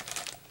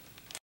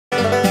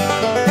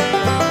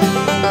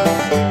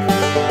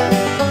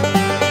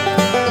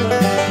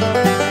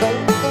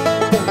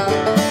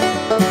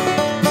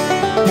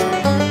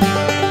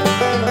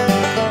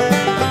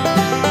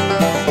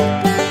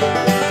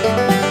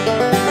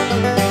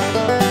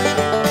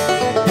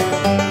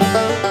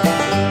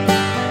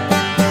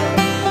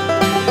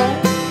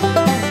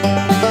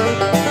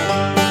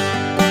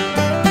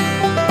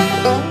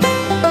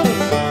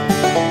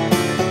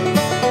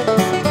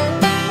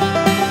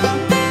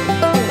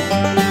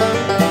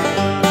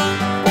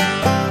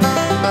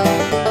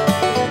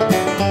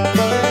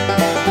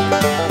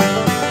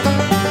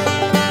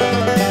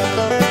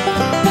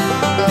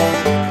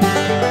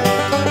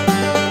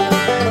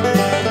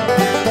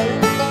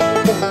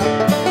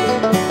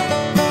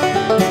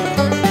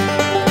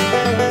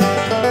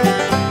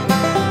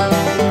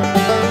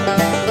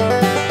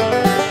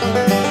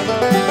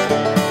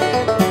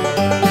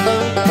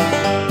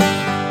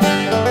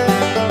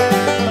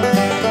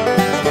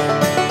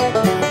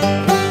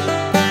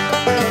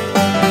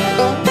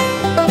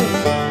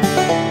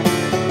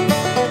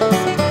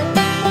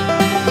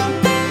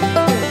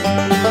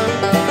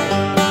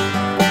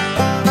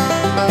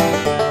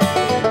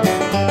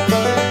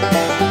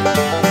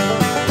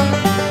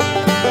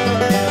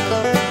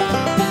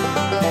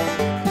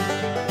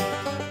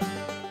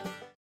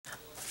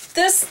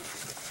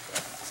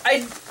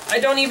 I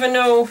don't even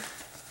know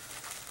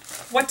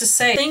what to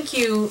say. Thank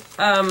you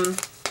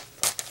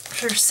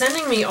for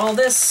sending me all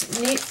this.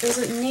 Is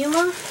it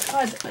Neela?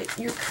 God,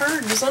 your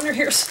card was under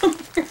here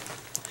somewhere.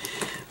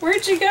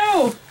 Where'd you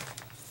go?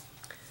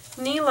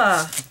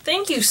 Neela,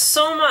 thank you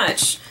so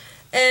much.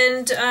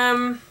 And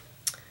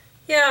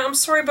yeah, I'm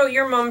sorry about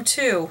your mom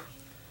too.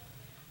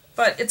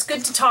 But it's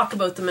good to talk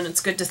about them and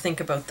it's good to think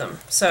about them.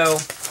 So,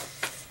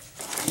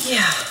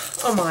 yeah.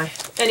 Oh my.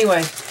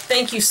 Anyway,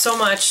 thank you so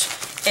much.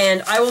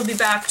 And I will be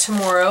back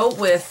tomorrow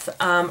with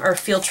our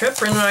field trip.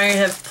 Bryn and I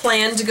have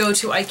planned to go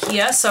to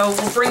Ikea, so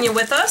we'll bring you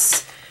with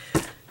us.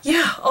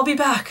 Yeah, I'll be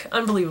back.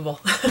 Unbelievable.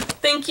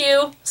 Thank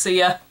you. See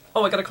ya.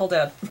 Oh, I gotta call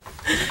Dad.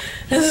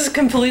 This is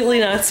completely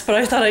nuts, but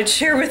I thought I'd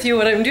share with you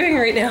what I'm doing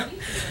right now.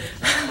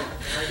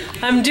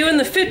 I'm doing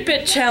the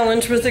Fitbit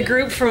challenge with a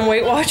group from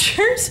Weight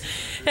Watchers,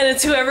 and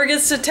it's whoever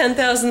gets to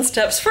 10,000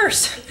 steps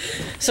first.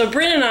 So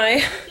Bryn and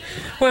I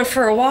went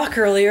for a walk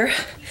earlier,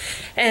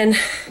 and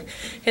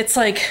it's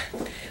like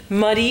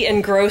muddy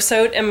and gross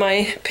out, and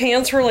my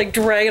pants were like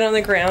dragging on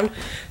the ground,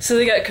 so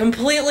they got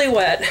completely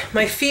wet.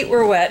 My feet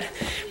were wet,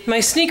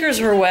 my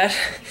sneakers were wet,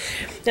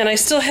 and I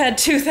still had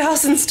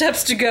 2,000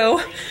 steps to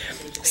go.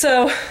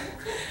 So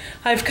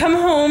I've come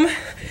home,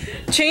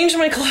 changed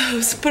my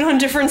clothes, put on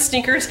different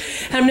sneakers,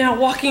 and I'm now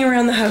walking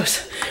around the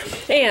house.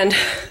 And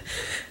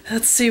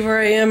let's see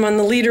where I am on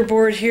the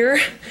leaderboard here.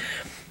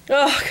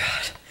 Oh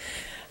God,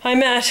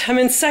 I'm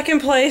in second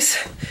place.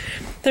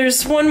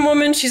 There's one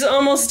woman, she's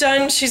almost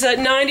done. She's at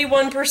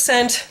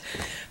 91%,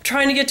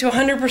 trying to get to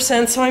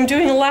 100%, so I'm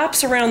doing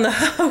laps around the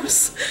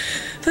house.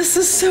 This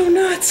is so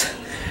nuts.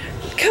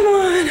 Come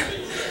on.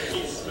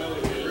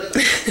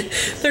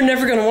 They're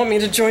never gonna want me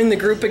to join the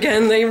group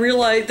again. They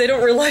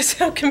don't realize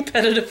how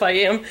competitive I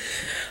am.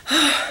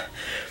 Oh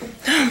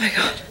my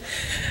God.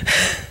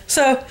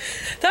 So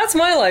that's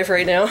my life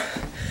right now.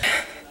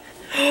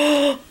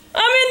 I'm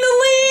in the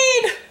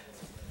lead.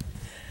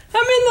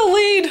 I'm in the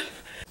lead.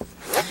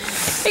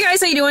 Hey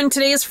guys, how you doing?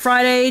 Today is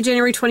Friday,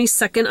 January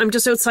 22nd. I'm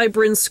just outside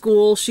Bryn's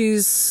school.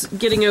 She's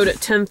getting out at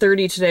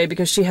 10:30 today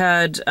because she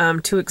had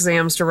 2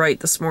 exams to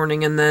write this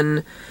morning, and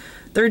then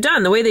they're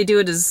done. The way they do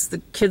it is the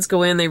kids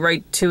go in, they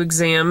write 2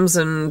 exams,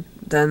 and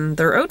then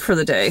they're out for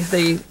the day.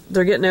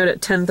 They're getting out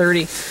at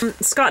 10:30.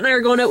 Scott and I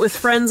are going out with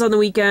friends on the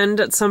weekend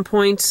at some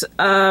point,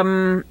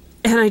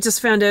 and I just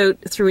found out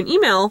through an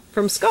email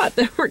from Scott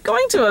that we're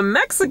going to a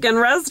Mexican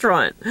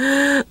restaurant.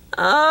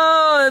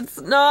 Oh, it's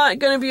not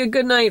going to be a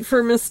good night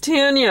for Miss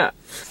Tanya.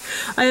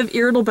 I have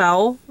irritable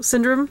bowel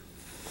syndrome,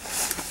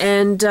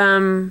 and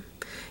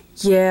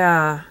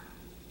yeah,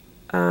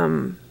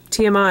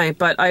 TMI,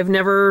 but I've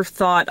never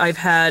thought I've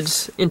had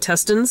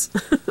intestines.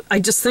 I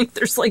just think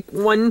there's like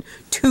one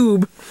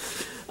tube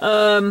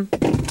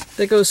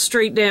that goes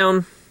straight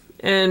down,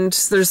 and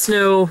there's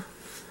no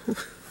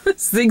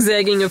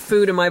zigzagging of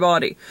food in my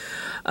body.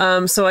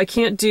 So I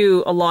can't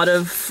do a lot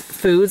of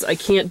foods. I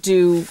can't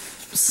do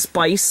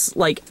spice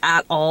like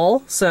at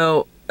all.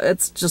 So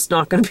it's just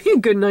not going to be a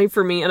good night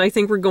for me. And I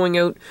think we're going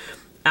out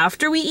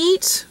after we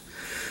eat.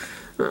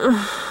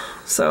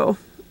 So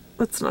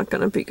that's not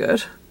going to be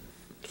good.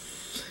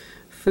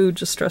 Food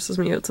just stresses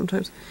me out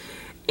sometimes.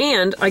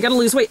 And I gotta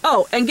lose weight.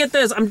 Oh, and get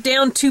this, I'm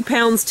down 2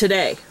 pounds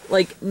today.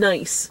 Like,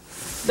 nice.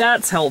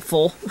 That's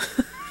helpful.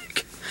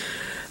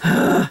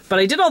 But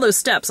I did all those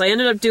steps. I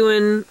ended up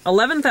doing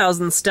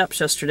 11,000 steps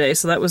yesterday,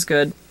 so that was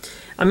good.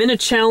 I'm in a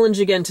challenge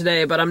again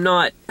today, but I'm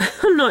not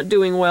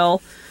doing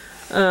well.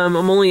 I'm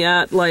only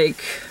at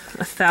like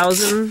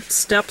 1,000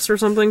 steps or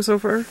something so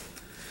far.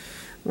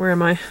 Where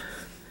am I?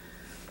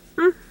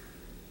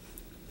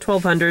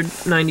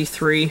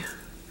 $1,293.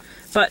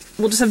 But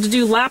we'll just have to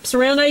do laps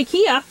around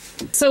Ikea.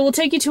 So we'll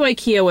take you to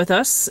Ikea with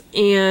us,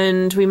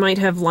 and we might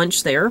have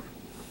lunch there.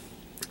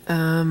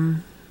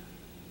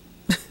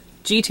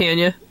 Gee,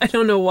 Tanya, I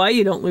don't know why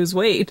you don't lose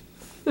weight.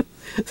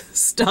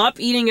 Stop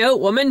eating out,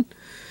 woman.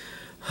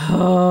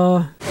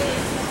 Oh.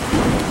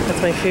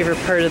 That's my favorite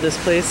part of this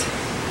place.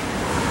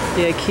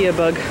 The Ikea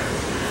bug.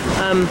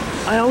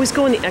 I always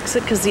go in the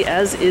exit because the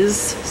as-is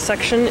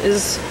section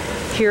is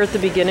here at the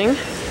beginning,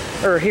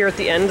 or here at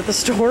the end of the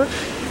store,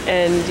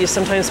 and you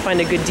sometimes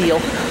find a good deal.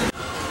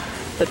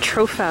 The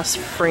Trofast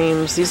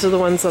frames, these are the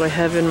ones that I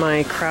have in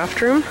my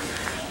craft room.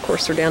 Of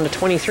course, they're down to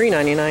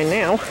 $23.99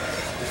 now.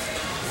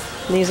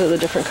 And these are the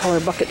different color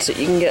buckets that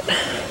you can get.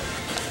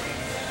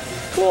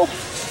 Cool.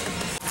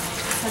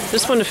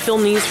 Just wanted to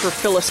film these for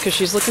Phyllis because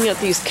she's looking at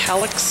these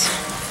calyx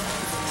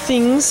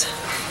things.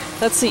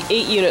 That's the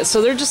 8 units.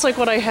 So they're just like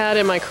what I had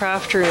in my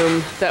craft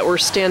room that were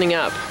standing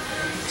up.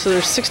 So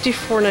they're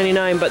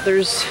 $64.99, but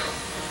there's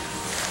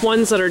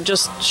ones that are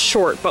just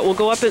short. But we'll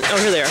go up and, oh,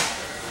 here they are.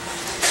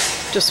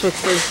 Just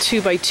with the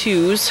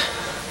 2x2s.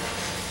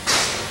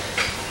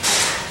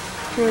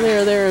 Here they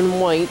are there in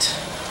white.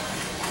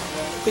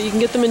 But you can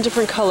get them in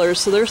different colors.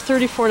 So they're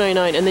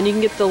 $34.99, and then you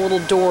can get the little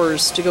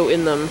doors to go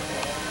in them.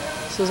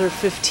 So those are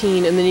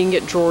 $15, and then you can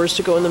get drawers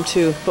to go in them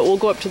too. But we'll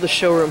go up to the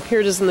showroom. Here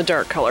it is in the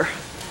dark color.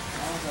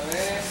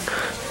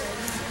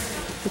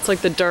 It's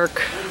like the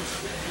dark,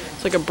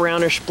 it's like a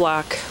brownish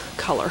black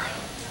color.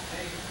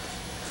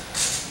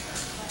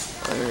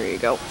 There you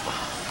go.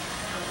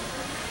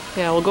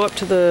 Yeah, we'll go up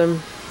to the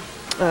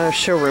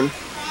showroom.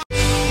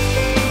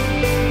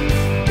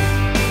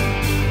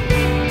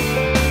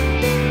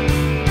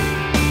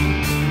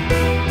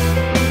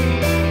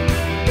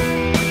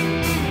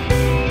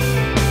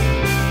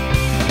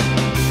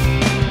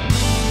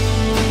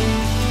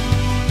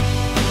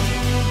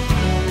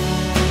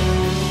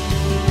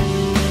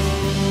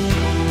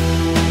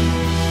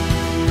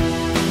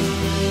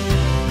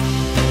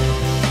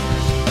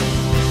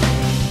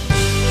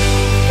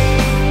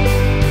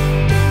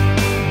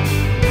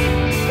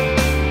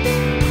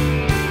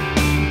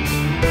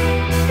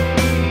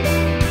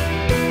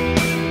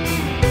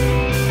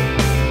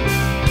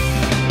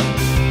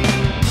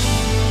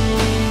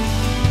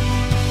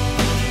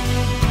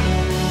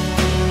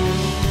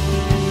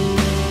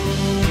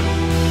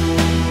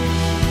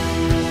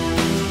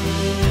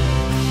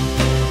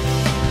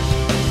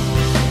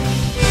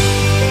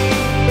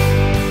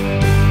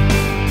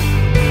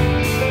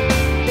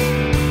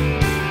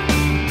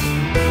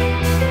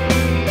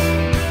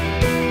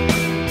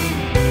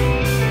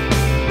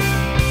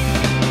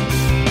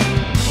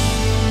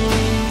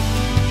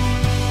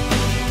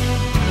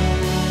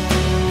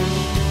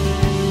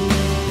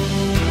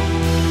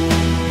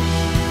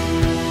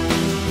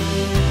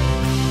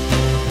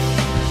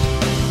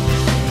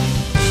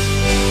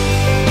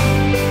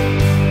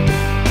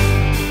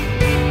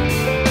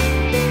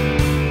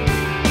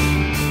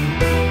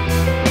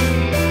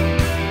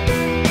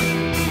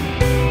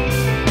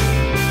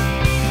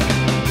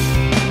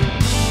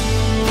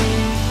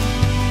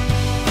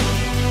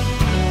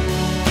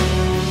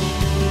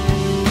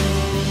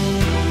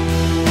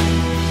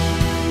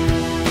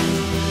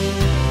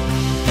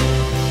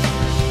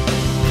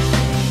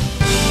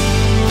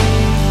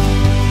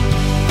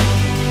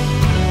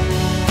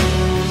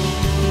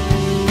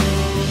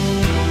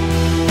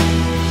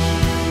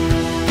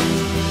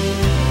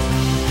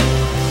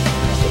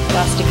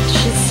 Plastic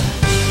dishes.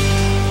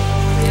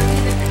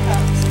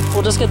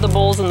 We'll just get the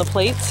bowls and the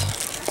plates.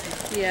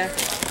 Yeah.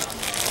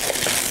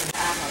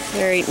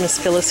 Alright, Miss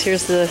Phyllis,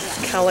 here's the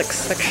calyx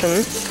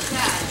section.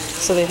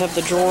 So they have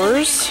the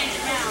drawers.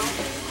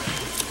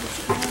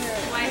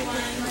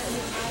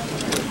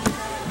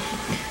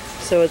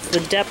 So it's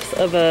the depth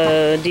of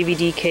a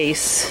DVD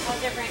case.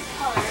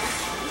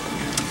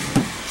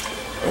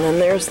 And then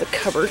there's the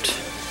cupboard.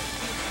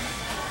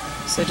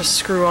 So I just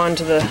screw on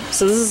to the...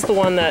 So this is the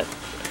one that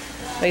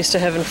I used to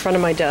have in front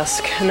of my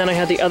desk. And then I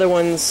had the other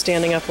ones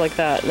standing up like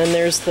that. And then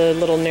there's the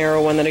little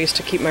narrow one that I used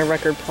to keep my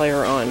record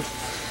player on.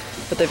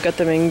 But they've got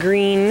them in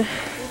green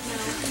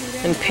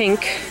and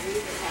pink.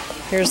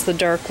 Here's the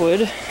dark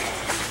wood.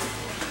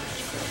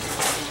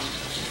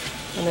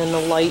 And then the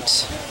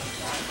light.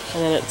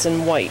 And then it's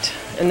in white.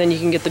 And then you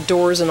can get the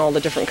doors in all the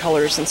different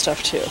colors and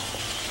stuff too.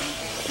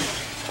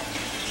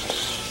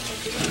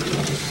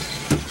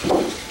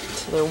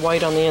 So they're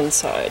white on the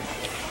inside.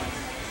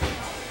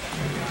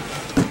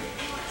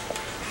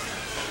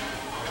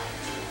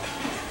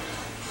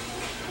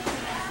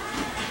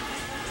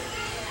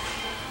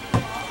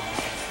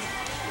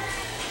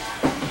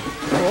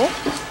 Cool.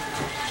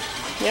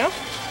 Yeah.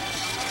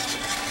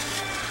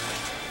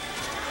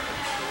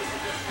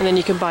 And then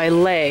you can buy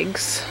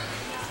legs.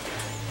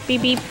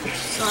 Beep beep.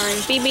 Sorry.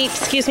 Beep beep.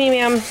 Excuse me,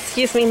 ma'am.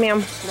 Excuse me,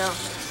 ma'am. No.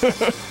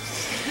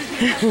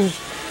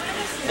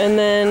 And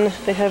then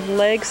they have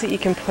legs that you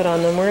can put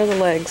on them. Where are the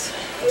legs?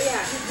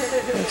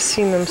 I've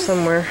seen them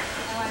somewhere.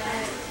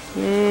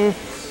 I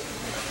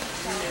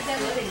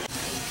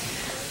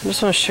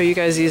just want to show you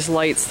guys these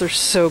lights. They're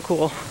so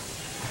cool.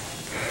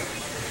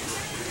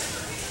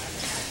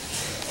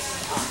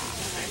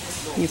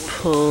 You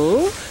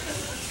pull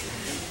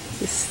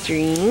the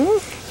string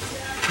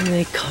and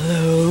they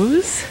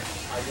close.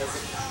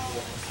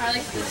 I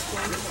like this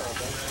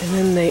one. And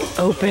then they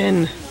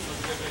open.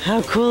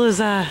 How cool is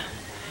that?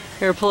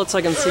 Here, pull it so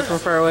I can see from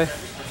far away.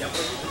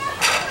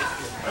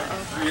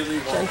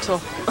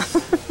 Gentle.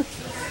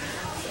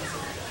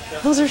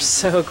 Those are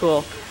so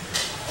cool.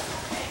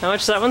 How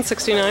much is that one?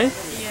 $69?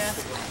 Yeah.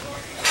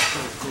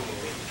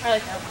 I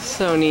like that one.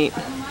 So neat.